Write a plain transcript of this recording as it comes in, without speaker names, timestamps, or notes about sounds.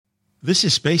This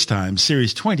is SpaceTime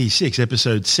Series 26,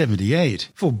 Episode 78,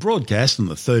 for broadcast on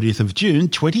the 30th of June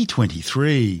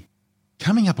 2023.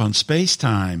 Coming up on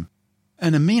SpaceTime,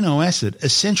 an amino acid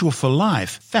essential for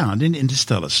life found in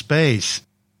interstellar space,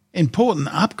 important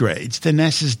upgrades to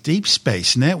NASA's Deep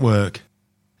Space Network,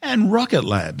 and rocket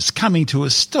labs coming to a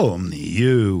storm near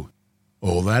you.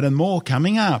 All that and more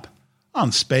coming up on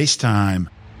SpaceTime.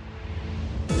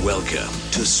 Welcome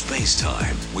to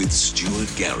SpaceTime with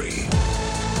Stuart Gary.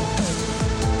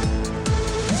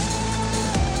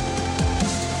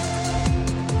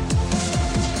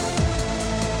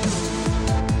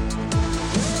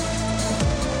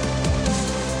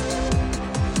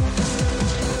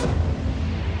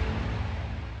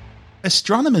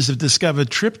 Astronomers have discovered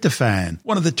tryptophan,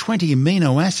 one of the 20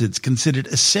 amino acids considered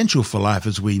essential for life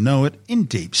as we know it in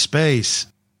deep space.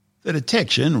 The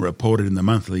detection, reported in the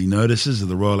monthly notices of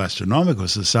the Royal Astronomical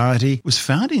Society, was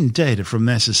found in data from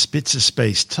NASA's Spitzer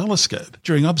Space Telescope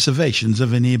during observations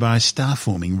of a nearby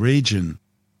star-forming region.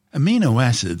 Amino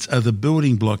acids are the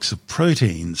building blocks of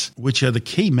proteins, which are the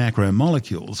key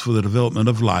macromolecules for the development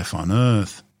of life on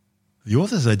Earth. The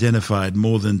authors identified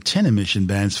more than 10 emission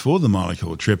bands for the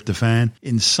molecule tryptophan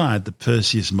inside the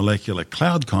Perseus molecular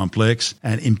cloud complex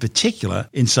and in particular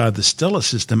inside the stellar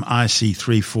system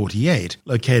IC348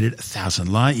 located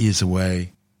 1,000 light-years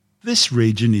away. This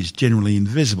region is generally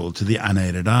invisible to the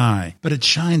unaided eye, but it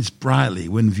shines brightly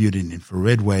when viewed in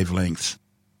infrared wavelengths.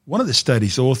 One of the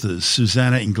study's authors,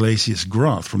 Susana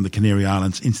Iglesias-Groth from the Canary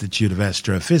Islands Institute of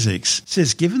Astrophysics,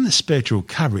 says given the spectral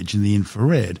coverage in the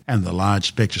infrared and the large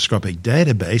spectroscopic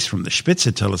database from the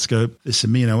Spitzer telescope, this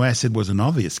amino acid was an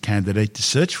obvious candidate to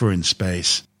search for in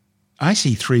space.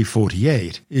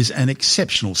 IC348 is an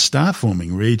exceptional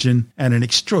star-forming region and an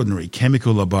extraordinary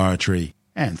chemical laboratory.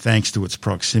 And thanks to its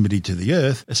proximity to the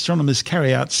Earth, astronomers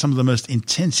carry out some of the most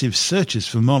intensive searches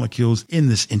for molecules in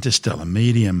this interstellar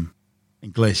medium.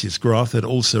 Iglesias-Groth had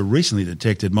also recently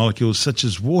detected molecules such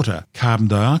as water, carbon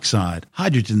dioxide,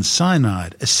 hydrogen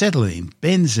cyanide, acetylene,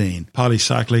 benzene,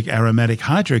 polycyclic aromatic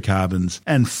hydrocarbons,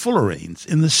 and fullerenes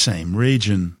in the same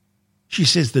region. She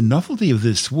says the novelty of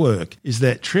this work is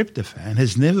that tryptophan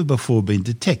has never before been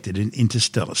detected in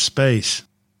interstellar space.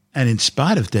 And in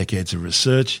spite of decades of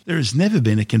research, there has never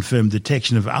been a confirmed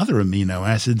detection of other amino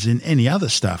acids in any other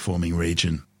star-forming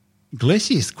region.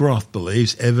 Iglesias-Groth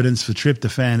believes evidence for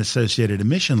tryptophan-associated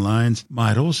emission lines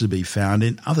might also be found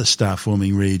in other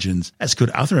star-forming regions, as could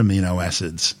other amino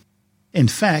acids. In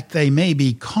fact, they may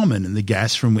be common in the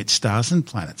gas from which stars and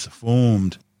planets are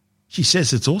formed. She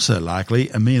says it's also likely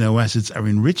amino acids are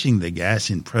enriching the gas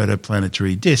in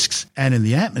protoplanetary disks and in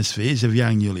the atmospheres of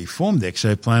young newly formed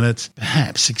exoplanets,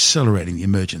 perhaps accelerating the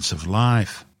emergence of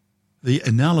life. The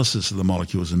analysis of the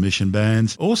molecule's emission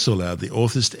bands also allowed the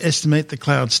authors to estimate the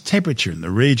cloud's temperature in the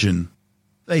region.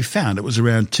 They found it was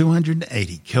around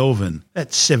 280 Kelvin,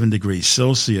 that's 7 degrees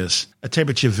Celsius, a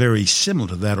temperature very similar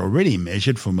to that already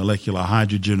measured for molecular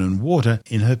hydrogen and water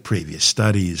in her previous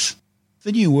studies.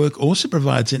 The new work also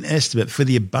provides an estimate for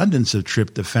the abundance of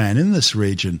tryptophan in this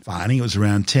region, finding it was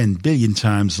around 10 billion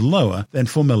times lower than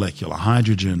for molecular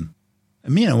hydrogen.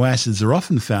 Amino acids are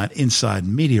often found inside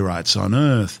meteorites on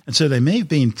Earth, and so they may have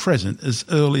been present as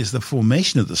early as the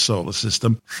formation of the solar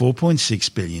system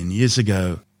 4.6 billion years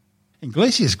ago.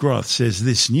 Iglesias-Groth says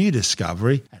this new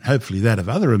discovery, and hopefully that of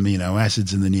other amino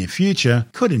acids in the near future,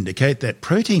 could indicate that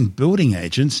protein-building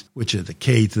agents, which are the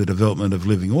key to the development of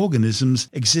living organisms,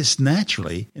 exist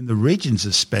naturally in the regions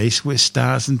of space where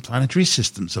stars and planetary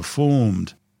systems are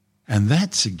formed. And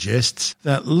that suggests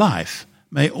that life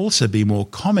may also be more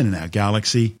common in our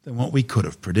galaxy than what we could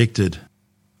have predicted.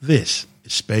 This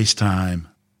is SpaceTime.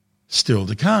 Still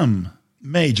to come,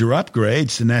 major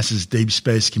upgrades to NASA's Deep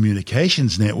Space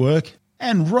Communications Network,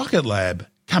 and Rocket Lab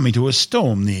coming to a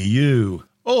storm near you.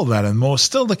 All that and more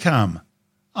still to come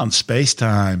on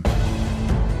SpaceTime.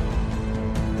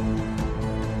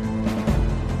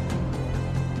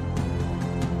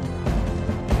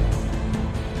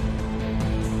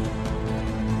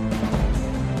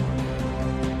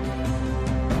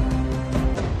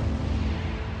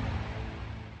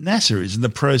 NASA is in the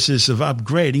process of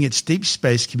upgrading its Deep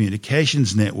Space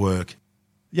Communications Network.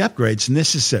 The upgrade's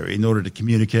necessary in order to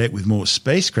communicate with more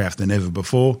spacecraft than ever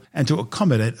before and to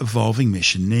accommodate evolving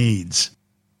mission needs.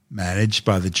 Managed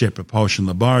by the Jet Propulsion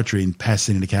Laboratory in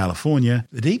Pasadena, California,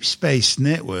 the Deep Space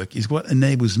Network is what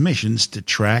enables missions to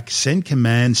track, send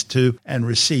commands to, and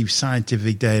receive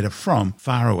scientific data from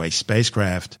faraway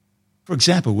spacecraft. For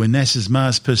example, when NASA's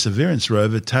Mars Perseverance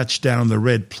rover touched down on the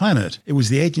Red Planet, it was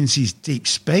the agency's Deep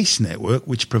Space Network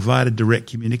which provided direct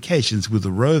communications with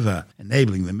the rover,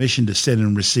 enabling the mission to send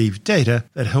and receive data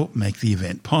that helped make the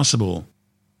event possible.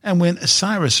 And when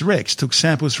OSIRIS-REx took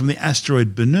samples from the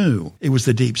asteroid Bennu, it was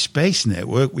the Deep Space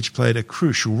Network which played a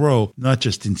crucial role not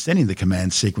just in sending the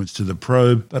command sequence to the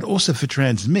probe, but also for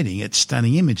transmitting its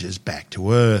stunning images back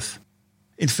to Earth.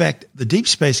 In fact, the Deep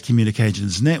Space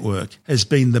Communications Network has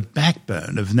been the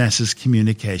backbone of NASA's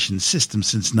communications system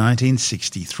since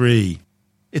 1963.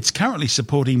 It's currently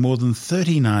supporting more than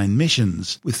 39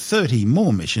 missions, with 30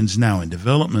 more missions now in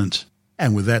development.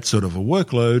 And with that sort of a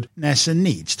workload, NASA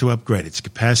needs to upgrade its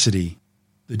capacity.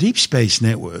 The Deep Space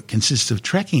Network consists of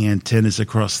tracking antennas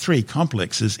across 3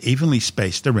 complexes evenly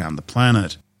spaced around the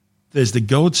planet. There's the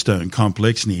Goldstone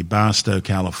complex near Barstow,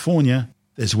 California,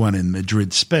 there's one in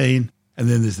Madrid, Spain, and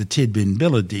then there's the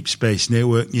Tidbinbilla Deep Space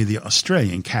Network near the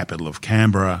Australian capital of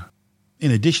Canberra.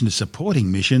 In addition to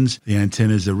supporting missions, the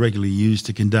antennas are regularly used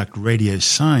to conduct radio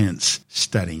science,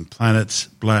 studying planets,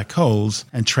 black holes,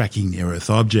 and tracking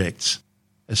near-Earth objects.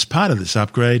 As part of this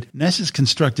upgrade, NASA's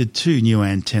constructed 2 new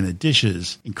antenna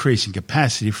dishes, increasing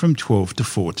capacity from 12 to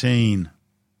 14.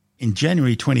 In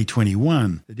January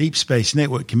 2021, the Deep Space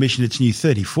Network commissioned its new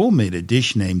 34-metre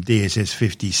dish named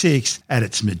DSS-56 at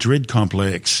its Madrid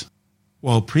complex.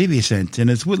 While previous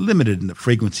antennas were limited in the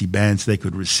frequency bands they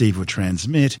could receive or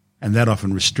transmit, and that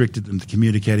often restricted them to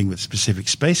communicating with specific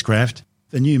spacecraft,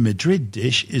 the new Madrid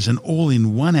dish is an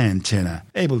all-in-one antenna,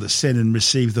 able to send and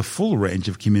receive the full range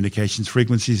of communications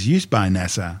frequencies used by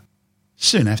NASA.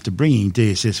 Soon after bringing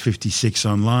DSS-56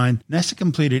 online, NASA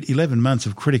completed 11 months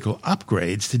of critical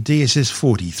upgrades to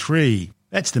DSS-43.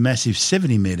 That's the massive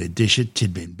 70-metre dish at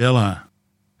Tidbinbilla.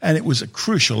 And it was a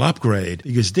crucial upgrade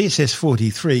because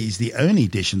DSS-43 is the only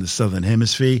dish in the Southern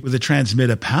Hemisphere with a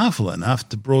transmitter powerful enough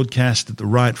to broadcast at the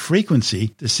right frequency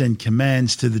to send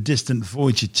commands to the distant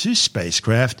Voyager 2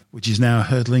 spacecraft, which is now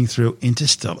hurtling through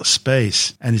interstellar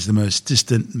space and is the most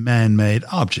distant man-made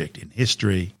object in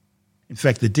history. In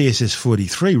fact, the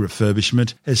DSS-43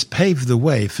 refurbishment has paved the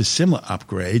way for similar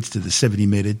upgrades to the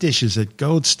 70-metre dishes at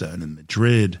Goldstone and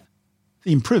Madrid.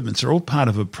 The improvements are all part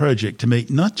of a project to meet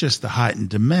not just the heightened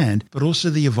demand, but also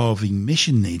the evolving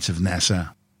mission needs of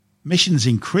NASA. Missions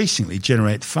increasingly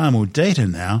generate far more data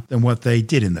now than what they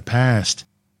did in the past.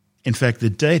 In fact, the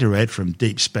data rate from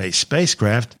deep space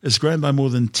spacecraft has grown by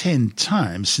more than 10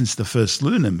 times since the first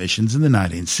lunar missions in the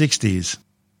 1960s.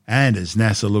 And as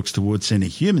NASA looks towards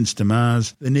sending humans to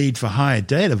Mars, the need for higher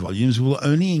data volumes will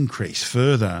only increase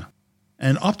further.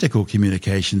 And optical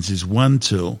communications is one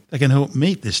tool that can help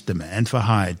meet this demand for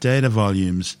higher data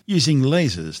volumes, using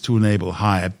lasers to enable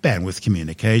higher bandwidth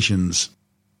communications.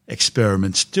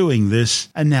 Experiments doing this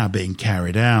are now being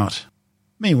carried out.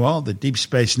 Meanwhile, the Deep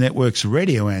Space Network's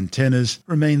radio antennas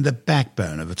remain the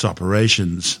backbone of its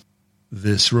operations.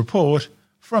 This report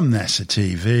from NASA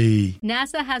TV.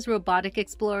 NASA has robotic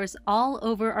explorers all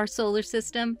over our solar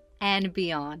system and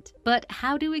beyond. But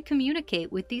how do we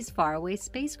communicate with these faraway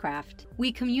spacecraft?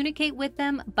 We communicate with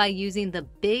them by using the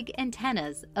big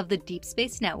antennas of the Deep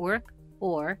Space Network,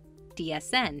 or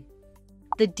DSN.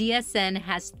 The DSN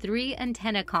has 3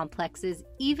 antenna complexes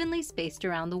evenly spaced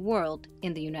around the world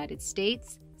in the United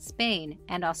States, Spain,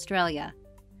 and Australia.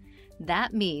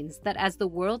 That means that as the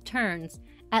world turns,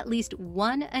 at least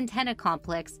one antenna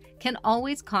complex can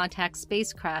always contact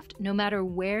spacecraft no matter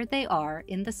where they are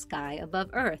in the sky above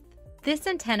Earth. This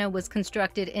antenna was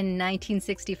constructed in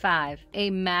 1965, a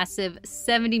massive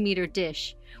 70-meter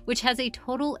dish, which has a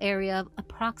total area of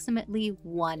approximately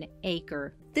 1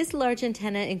 acre. This large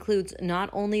antenna includes not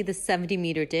only the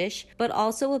 70-meter dish, but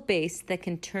also a base that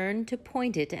can turn to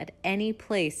point it at any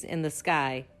place in the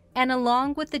sky. And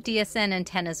along with the DSN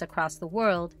antennas across the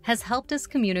world, has helped us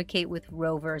communicate with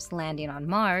rovers landing on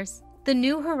Mars, the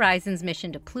New Horizons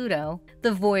mission to Pluto,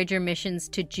 the Voyager missions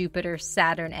to Jupiter,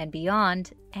 Saturn, and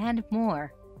beyond, and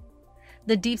more.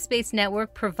 The Deep Space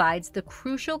Network provides the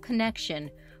crucial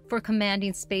connection for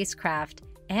commanding spacecraft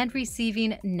and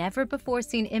receiving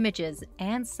never-before-seen images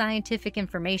and scientific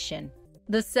information.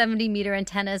 The 70-meter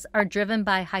antennas are driven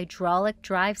by hydraulic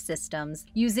drive systems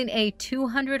using a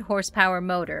 200-horsepower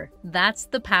motor. That's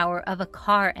the power of a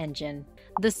car engine.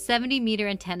 The 70-meter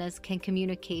antennas can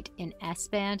communicate in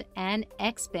S-band and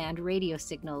X-band radio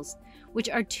signals, which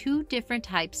are 2 different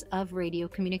types of radio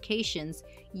communications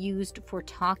used for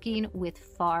talking with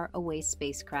far-away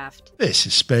spacecraft. This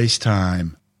is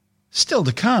SpaceTime. Still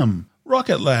to come,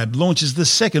 Rocket Lab launches the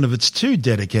second of its 2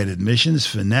 dedicated missions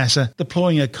for NASA,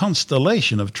 deploying a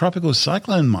constellation of tropical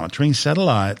cyclone monitoring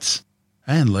satellites.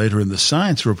 And later in the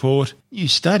science report, new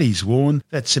studies warn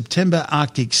that September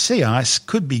Arctic sea ice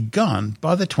could be gone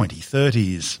by the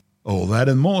 2030s. All that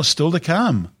and more still to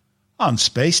come on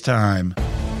SpaceTime.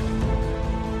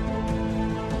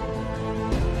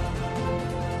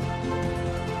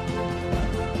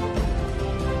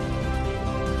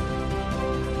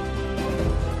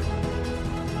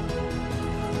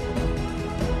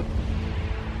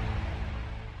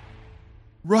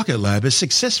 Rocket Lab has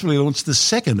successfully launched the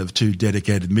second of 2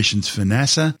 dedicated missions for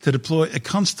NASA to deploy a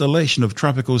constellation of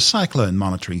tropical cyclone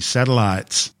monitoring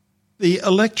satellites. The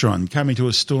Electron Coming to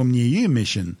a Storm Near You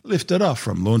mission lifted off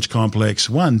from Launch Complex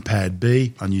 1 Pad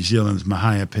B on New Zealand's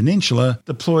Mahia Peninsula,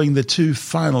 deploying the 2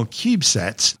 final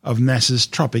CubeSats of NASA's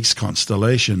Tropics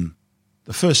constellation.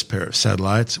 The first pair of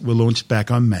satellites were launched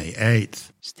back on May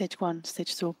 8th. Stage 1,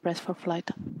 Stage 2, press for flight.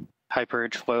 High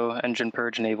purge flow, engine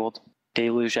purge enabled.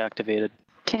 Deluge activated.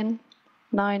 10,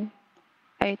 9,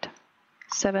 8,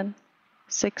 7,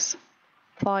 6,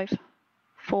 5,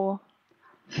 4,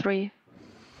 3,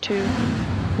 2,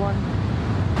 1.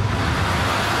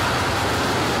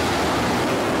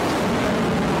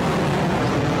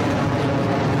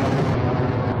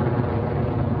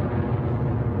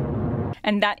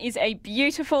 And that is a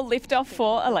beautiful liftoff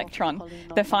for Electron.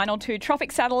 The final 2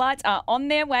 tropic satellites are on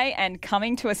their way and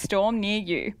coming to a storm near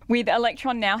you. With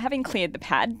Electron now having cleared the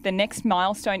pad, the next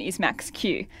milestone is max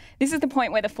Q. This is the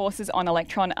point where the forces on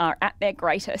Electron are at their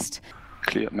greatest.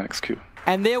 Clear max Q.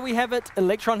 And there we have it.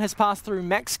 Electron has passed through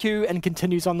max Q and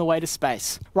continues on the way to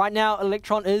space. Right now,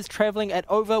 Electron is travelling at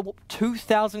over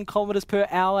 2,000 kilometres per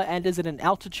hour and is at an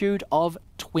altitude of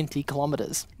 20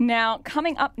 kilometres. Now,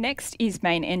 coming up next is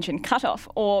main engine cutoff,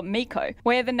 or MECO,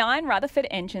 where the 9 Rutherford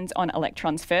engines on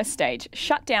Electron's first stage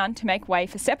shut down to make way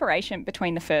for separation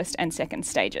between the first and second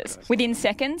stages. Within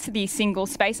seconds, the single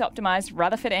space-optimised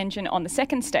Rutherford engine on the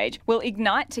second stage will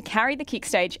ignite to carry the kick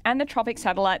stage and the tropic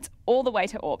satellites all the way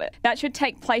to orbit. That should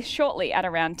take place shortly at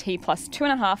around T plus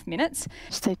 2.5 minutes.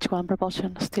 Stage 1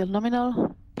 propulsion still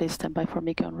nominal. Please stand by for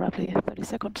MECO in roughly 30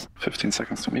 seconds. 15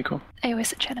 seconds to MECO.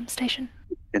 AOS at Chatham Station.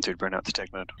 Entered burnout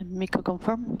detect mode. And MECO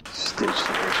confirmed. Stage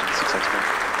separation successful.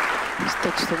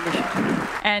 Stage termination.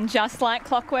 And just like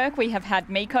clockwork, we have had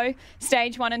MECO,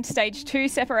 Stage 1 and Stage 2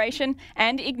 separation,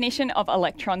 and ignition of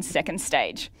Electron's second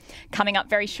stage. Coming up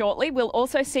very shortly, we'll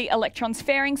also see Electron's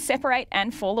fairings separate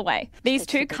and fall away. These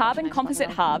 2 carbon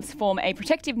composite halves form a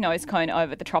protective nose cone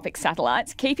over the tropic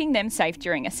satellites, keeping them safe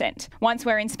during ascent. Once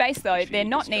we're in space, though, they're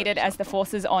not needed as the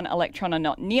forces on Electron are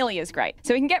not nearly as great,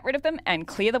 so we can get rid of them and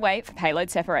clear the way for payload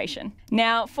separation.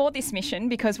 Now, for this mission,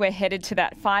 because we're headed to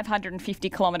that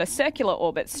 550-kilometre circular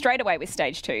orbit straight away with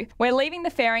Stage 2, we're leaving the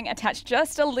fairing attached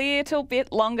just a little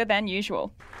bit longer than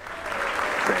usual.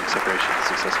 Fairing separation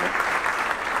successful.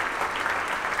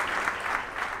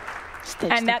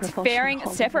 And that's fairing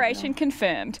separation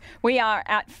confirmed. We are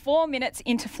at 4 minutes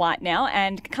into flight now,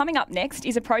 and coming up next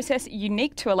is a process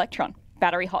unique to Electron,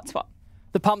 battery hot swap.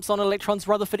 The pumps on Electron's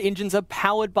Rutherford engines are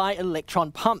powered by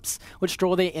electron pumps, which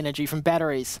draw their energy from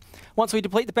batteries. Once we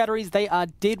deplete the batteries, they are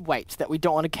dead weight that we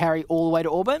don't want to carry all the way to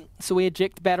orbit, so we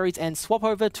eject the batteries and swap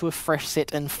over to a fresh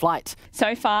set in flight.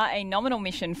 So far, a nominal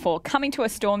mission for Coming to a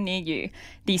Storm Near You,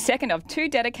 the second of 2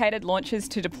 dedicated launches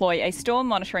to deploy a storm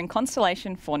monitoring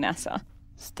constellation for NASA.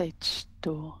 Stage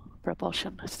 2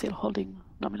 propulsion still holding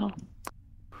nominal.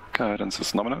 Guidance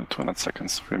is nominal, 200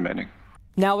 seconds remaining.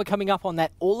 Now we're coming up on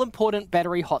that all-important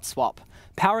battery hot swap.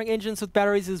 Powering engines with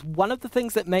batteries is one of the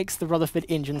things that makes the Rutherford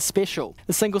engine special.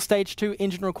 The single Stage 2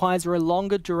 engine requires a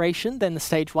longer duration than the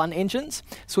Stage 1 engines,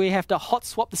 so we have to hot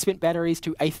swap the spent batteries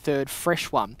to a third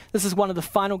fresh one. This is one of the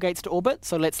final gates to orbit,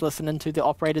 so let's listen into the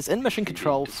operators in mission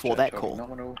control for that call.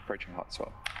 Nominal, approaching hot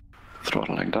swap.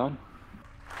 Throttling down.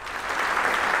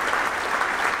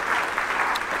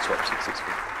 Hot swap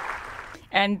successful.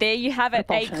 And there you have it,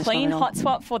 a clean hot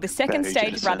swap for the second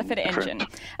stage Rutherford engine.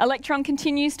 Electron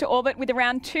continues to orbit with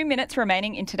around 2 minutes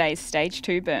remaining in today's Stage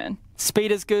 2 burn.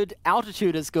 Speed is good,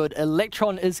 altitude is good,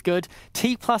 Electron is good,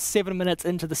 T plus 7 minutes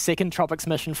into the second Tropics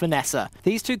mission for NASA.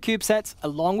 These 2 CubeSats,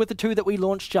 along with the 2 that we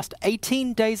launched just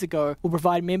 18 days ago, will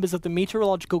provide members of the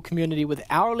meteorological community with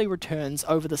hourly returns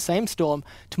over the same storm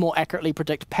to more accurately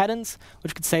predict patterns,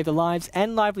 which could save the lives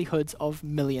and livelihoods of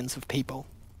millions of people.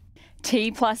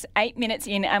 T plus 8 minutes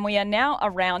in, and we are now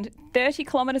around 30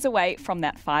 kilometres away from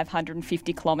that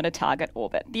 550 kilometre target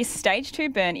orbit. This Stage 2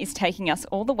 burn is taking us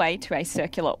all the way to a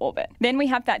circular orbit. Then we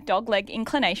have that dogleg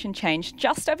inclination change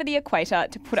just over the equator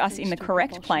to put us in the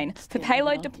correct plane for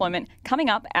payload deployment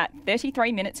coming up at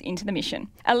 33 minutes into the mission.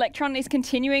 Electron is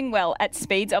continuing well at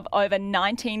speeds of over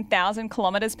 19,000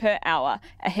 kilometres per hour,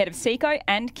 ahead of SECO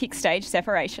and kick stage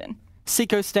separation.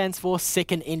 SECO stands for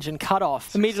second engine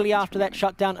cutoff. Immediately after that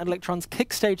shutdown, Electron's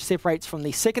kick stage separates from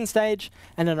the second stage,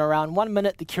 and in around 1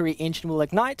 minute, the Curie engine will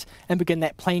ignite and begin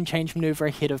that plane change maneuver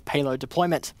ahead of payload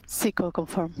deployment. SECO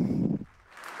confirm.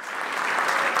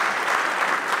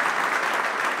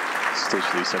 Stage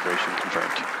 3 separation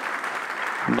confirmed.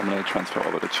 Nominal transfer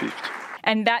orbit achieved.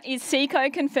 And that is SECO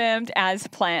confirmed as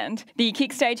planned. The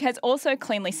kick stage has also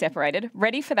cleanly separated,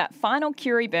 ready for that final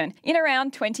Curie burn in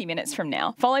around 20 minutes from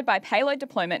now, followed by payload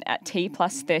deployment at T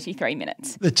plus 33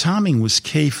 minutes. The timing was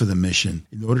key for the mission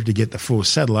in order to get the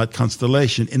 4-satellite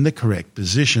constellation in the correct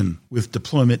position, with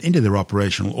deployment into their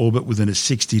operational orbit within a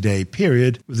 60-day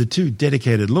period, with the 2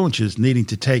 dedicated launches needing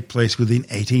to take place within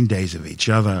 18 days of each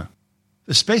other.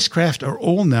 The spacecraft are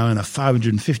all now in a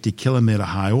 550-kilometre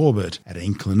high orbit at an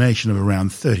inclination of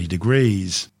around 30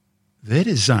 degrees. They're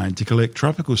designed to collect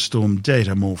tropical storm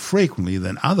data more frequently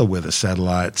than other weather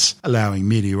satellites, allowing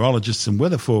meteorologists and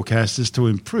weather forecasters to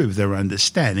improve their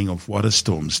understanding of what a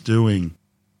storm's doing.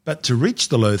 But to reach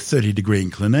the low 30-degree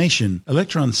inclination,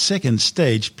 Electron's second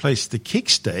stage placed the kick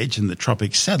stage and the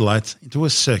tropic satellites into a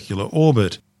circular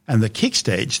orbit, and the kick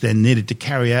stage then needed to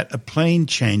carry out a plane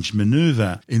change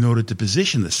maneuver in order to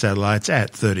position the satellites at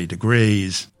 30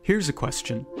 degrees. Here's a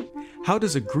question. How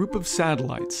does a group of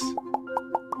satellites,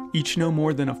 each no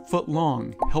more than a foot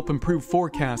long, help improve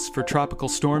forecasts for tropical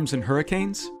storms and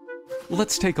hurricanes?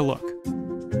 Let's take a look.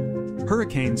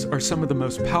 Hurricanes are some of the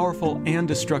most powerful and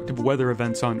destructive weather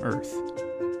events on Earth.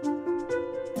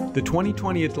 The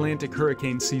 2020 Atlantic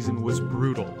hurricane season was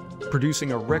brutal,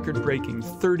 producing a record-breaking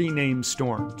 30 named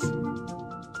storms.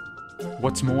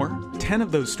 What's more, 10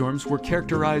 of those storms were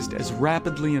characterized as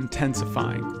rapidly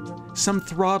intensifying, some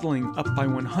throttling up by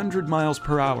 100 miles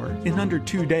per hour in under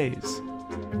 2 days.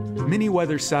 Many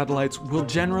weather satellites will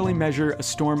generally measure a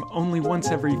storm only once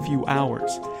every few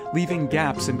hours, leaving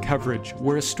gaps in coverage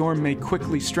where a storm may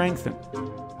quickly strengthen.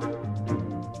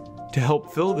 To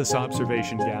help fill this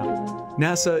observation gap,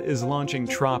 NASA is launching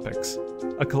TROPICS,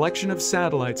 a collection of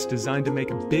satellites designed to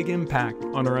make a big impact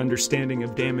on our understanding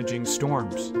of damaging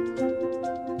storms.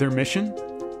 Their mission?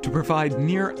 To provide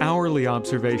near-hourly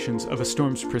observations of a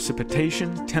storm's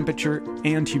precipitation, temperature,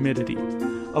 and humidity,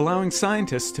 allowing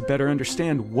scientists to better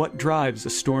understand what drives a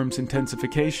storm's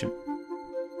intensification.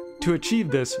 To achieve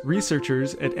this,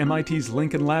 researchers at MIT's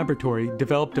Lincoln Laboratory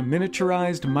developed a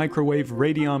miniaturized microwave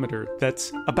radiometer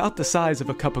that's about the size of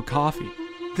a cup of coffee.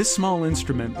 This small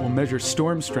instrument will measure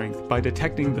storm strength by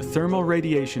detecting the thermal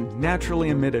radiation naturally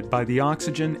emitted by the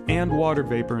oxygen and water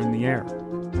vapor in the air.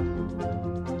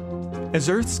 As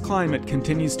Earth's climate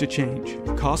continues to change,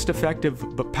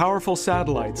 cost-effective but powerful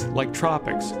satellites like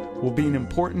TROPICS will be an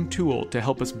important tool to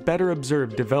help us better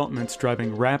observe developments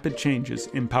driving rapid changes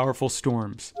in powerful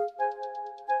storms,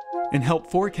 and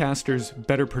help forecasters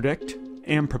better predict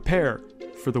and prepare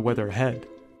for the weather ahead.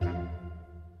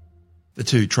 The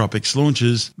 2 TROPICS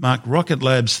launches mark Rocket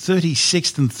Lab's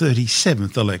 36th and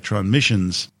 37th Electron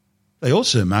missions. They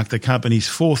also mark the company's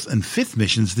 4th and 5th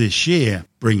missions this year,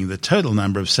 bringing the total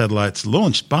number of satellites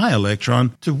launched by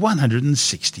Electron to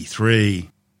 163.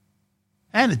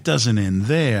 And it doesn't end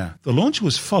there. The launch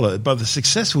was followed by the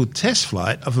successful test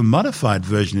flight of a modified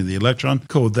version of the Electron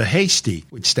called the HASTE,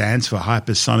 which stands for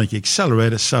Hypersonic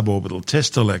Accelerator Suborbital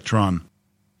Test Electron.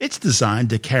 It's designed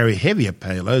to carry heavier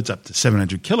payloads up to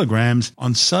 700 kilograms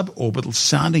on suborbital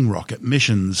sounding rocket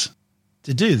missions.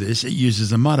 To do this, it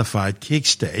uses a modified kick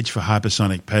stage for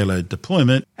hypersonic payload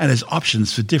deployment and has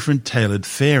options for different tailored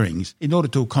fairings in order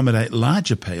to accommodate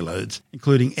larger payloads,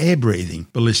 including air-breathing,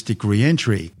 ballistic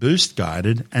re-entry,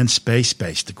 boost-guided, and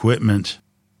space-based equipment.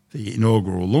 The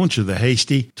inaugural launch of the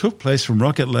HASTE took place from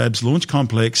Rocket Lab's Launch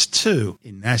Complex 2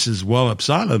 in NASA's Wallops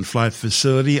Island Flight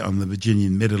Facility on the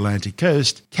Virginian mid-Atlantic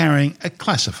coast, carrying a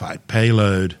classified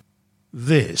payload.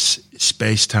 This is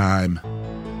SpaceTime.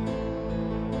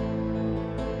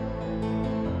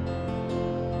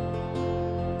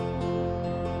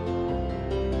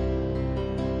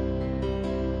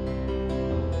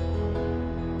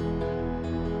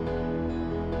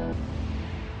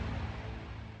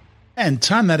 And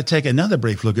time now to take another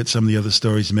brief look at some of the other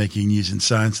stories making news in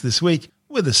science this week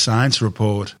with a science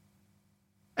report.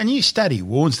 A new study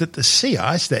warns that the sea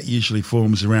ice that usually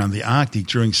forms around the Arctic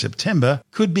during September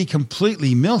could be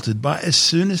completely melted by as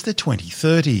soon as the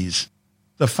 2030s.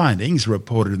 The findings,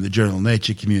 reported in the journal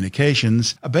Nature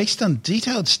Communications, are based on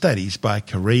detailed studies by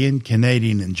Korean,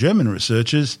 Canadian and German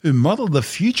researchers who modelled the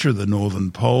future of the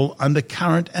Northern Pole under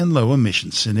current and low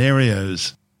emission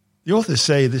scenarios. The authors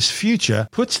say this future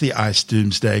puts the ice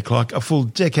doomsday clock a full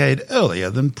decade earlier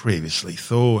than previously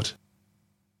thought.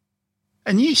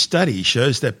 A new study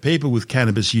shows that people with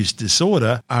cannabis use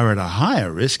disorder are at a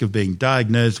higher risk of being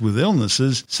diagnosed with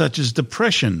illnesses such as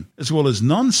depression, as well as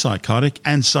non-psychotic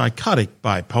and psychotic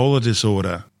bipolar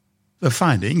disorder. The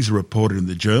findings, reported in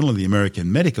the Journal of the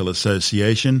American Medical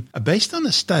Association, are based on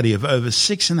a study of over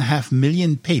 6.5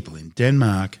 million people in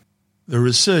Denmark. The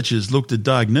researchers looked at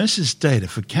diagnosis data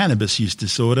for cannabis use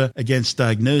disorder against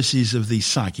diagnoses of the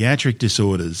psychiatric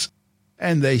disorders.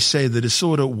 And they say the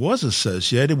disorder was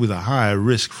associated with a higher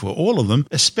risk for all of them,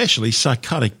 especially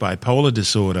psychotic bipolar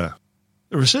disorder.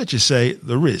 The researchers say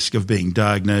the risk of being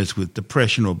diagnosed with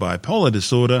depression or bipolar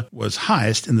disorder was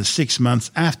highest in the 6 months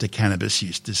after cannabis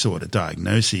use disorder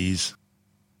diagnoses.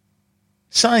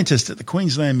 Scientists at the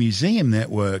Queensland Museum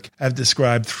Network have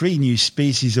described 3 new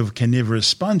species of carnivorous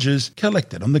sponges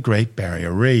collected on the Great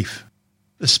Barrier Reef.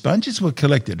 The sponges were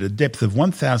collected at a depth of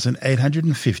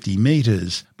 1,850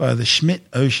 metres by the Schmidt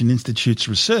Ocean Institute's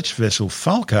research vessel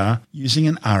Falkar using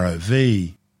an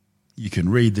ROV. You can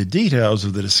read the details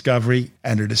of the discovery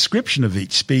and a description of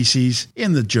each species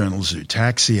in the journal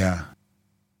Zootaxia.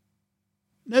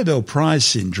 Nobel Prize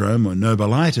syndrome, or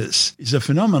nobelitis, is a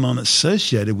phenomenon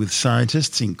associated with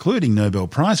scientists, including Nobel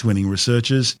Prize-winning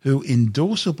researchers, who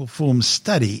endorse or perform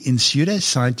study in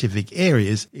pseudoscientific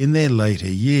areas in their later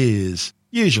years,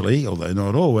 usually, although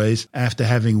not always, after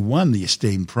having won the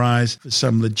esteemed prize for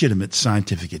some legitimate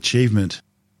scientific achievement.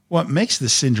 What makes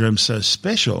this syndrome so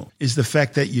special is the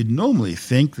fact that you'd normally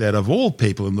think that of all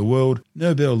people in the world,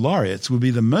 Nobel laureates would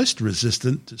be the most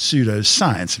resistant to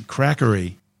pseudoscience and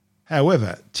crackery.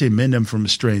 However, Tim Mendham from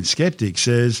Australian Skeptic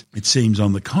says it seems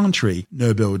on the contrary,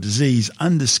 Nobel disease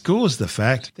underscores the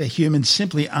fact that humans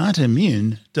simply aren't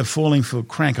immune to falling for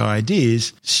crank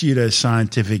ideas,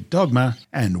 pseudoscientific dogma,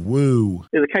 and woo.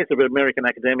 There's a case of an American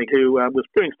academic who was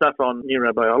doing stuff on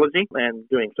neurobiology and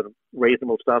doing sort of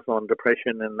reasonable stuff on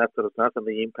depression and that sort of stuff and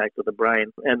the impact of the brain.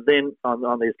 And then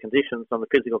on these conditions, on the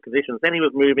physical conditions, then he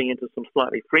was moving into some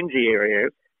slightly fringy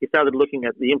areas. He started looking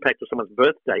at the impact of someone's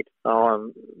birth date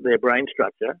on their brain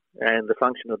structure and the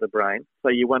function of the brain. So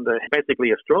you wonder,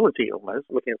 basically astrology almost,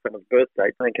 looking at someone's birth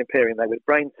date and comparing that with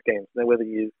brain scans, now whether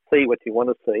you see what you want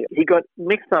to see. He got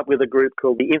mixed up with a group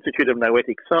called the Institute of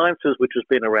Noetic Sciences, which has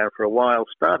been around for a while,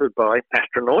 started by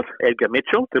astronaut Edgar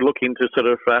Mitchell to look into sort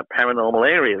of paranormal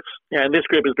areas. And this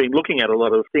group has been looking at a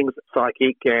lot of things,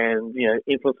 psychic and,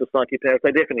 influence of psychic powers.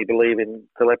 They definitely believe in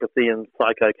telepathy and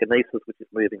psychokinesis, which is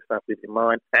moving stuff with your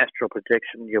mind, astral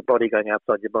projection, your body going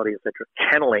outside your body, etc.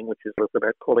 Channeling, which is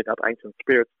about calling up ancient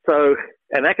spirits. So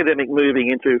an academic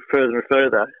moving into further and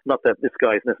further, not that this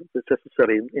guy is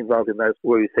necessarily involved in those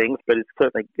woo things, but it's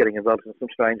certainly getting involved in some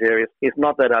strange areas, is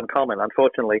not that uncommon.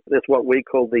 Unfortunately, there's what we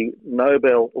call the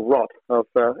Nobel rot of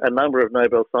a number of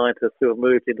Nobel scientists who have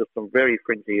moved into some very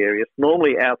fringy areas,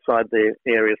 normally outside their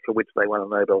areas for which they won a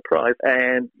Nobel Prize.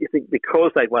 And you think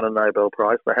because they won a Nobel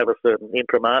Prize, they have a certain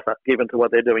imprimatur given to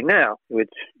what they're doing now, which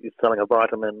is selling a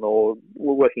vitamin or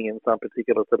working in some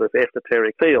particular sort of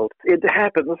esoteric field. It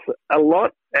happens a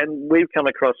lot, and we've come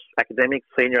across academics,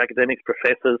 senior academics,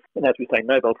 professors, and as we say,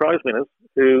 Nobel Prize winners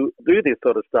who do this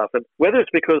sort of stuff. And whether it's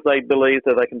because they believe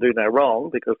that they can do no wrong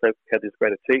because they've had this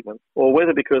great achievement, or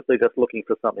whether because they're just looking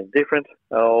for something different,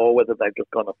 or whether they've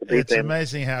just gone off the deep end. It's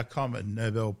amazing how common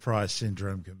Nobel Prize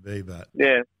syndrome can be, but...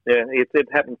 Yeah, it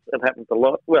happens a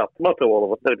lot. Well, not to all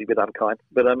of us, that'd be a bit unkind,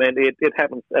 but I mean, it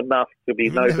happens enough to be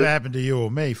noticed. It never happened to you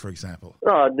or me, for example.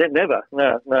 Oh, never,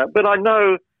 no. But I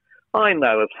know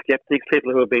of skeptics,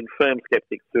 people who have been firm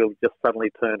skeptics who have just suddenly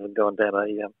turned and gone down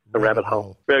a rabbit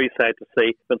hole. Very sad to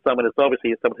see when someone is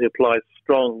obviously someone who applies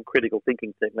strong critical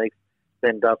thinking techniques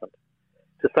then doesn't,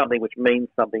 to something which means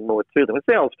something more to them. It's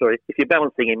the old story. If you're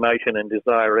balancing emotion and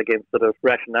desire against sort of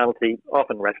rationality,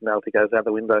 often rationality goes out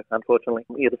the window, unfortunately.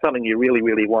 If it's something you really,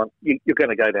 really want, you're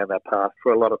going to go down that path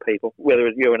for a lot of people. Whether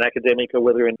you're an academic or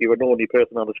whether you're an ordinary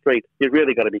person on the street, you've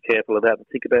really got to be careful of that and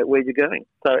think about where you're going.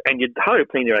 So, and you'd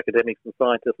hope senior academics and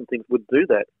scientists and things would do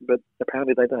that, but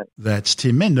apparently they don't. That's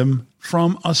Tim Mendham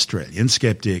from Australian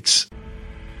Skeptics.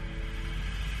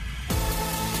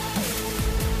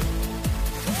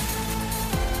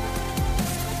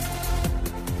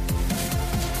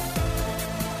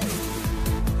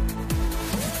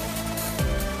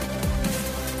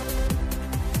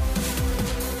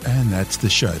 And that's the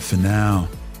show for now.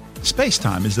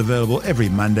 SpaceTime is available every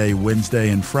Monday, Wednesday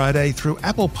and Friday through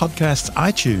Apple Podcasts,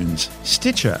 iTunes,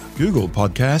 Stitcher, Google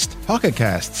Podcast, Pocket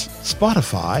Casts,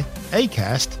 Spotify,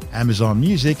 Acast, Amazon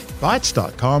Music,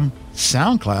 Bytes.com,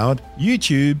 SoundCloud,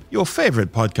 YouTube, your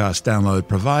favourite podcast download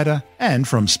provider, and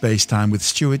from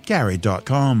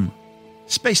spacetimewithstuartgary.com.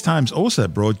 SpaceTime's also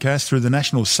broadcast through the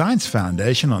National Science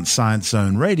Foundation on Science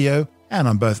Zone Radio and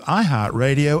on both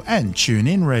iHeartRadio and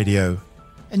TuneIn Radio.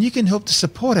 And you can help to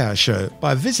support our show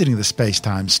by visiting the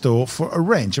SpaceTime store for a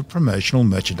range of promotional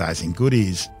merchandising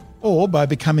goodies, or by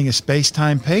becoming a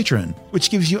SpaceTime patron, which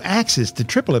gives you access to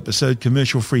triple-episode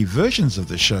commercial-free versions of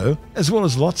the show, as well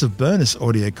as lots of bonus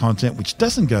audio content which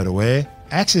doesn't go to air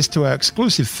access to our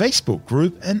exclusive Facebook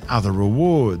group and other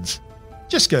rewards.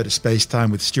 Just go to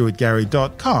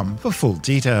spacetimewithstuartgary.com for full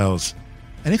details.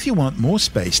 And if you want more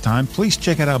Spacetime, please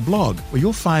check out our blog, where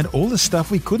you'll find all the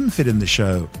stuff we couldn't fit in the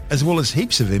show, as well as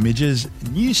heaps of images,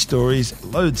 news stories,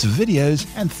 loads of videos,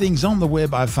 and things on the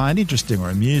web I find interesting or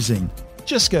amusing.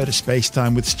 Just go to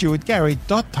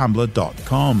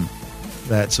spacetimewithstuartgary.tumblr.com.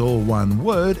 That's all one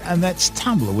word, and that's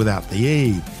Tumblr without the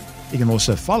E. You can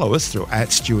also follow us through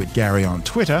 @StuartGary on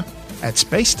Twitter,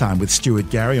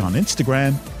 @SpaceTimeWithStuartGary on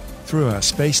Instagram, through our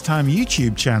Spacetime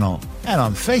YouTube channel, and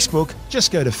on Facebook,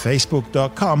 just go to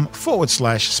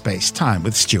facebook.com/Spacetime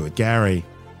with Stuart Gary.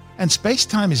 And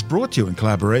Spacetime is brought to you in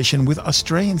collaboration with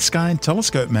Australian Sky and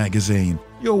Telescope magazine,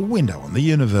 your window on the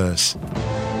universe.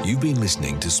 You've been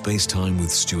listening to Spacetime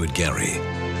with Stuart Gary.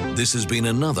 This has been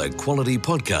another quality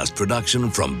podcast production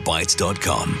from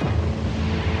Bytes.com.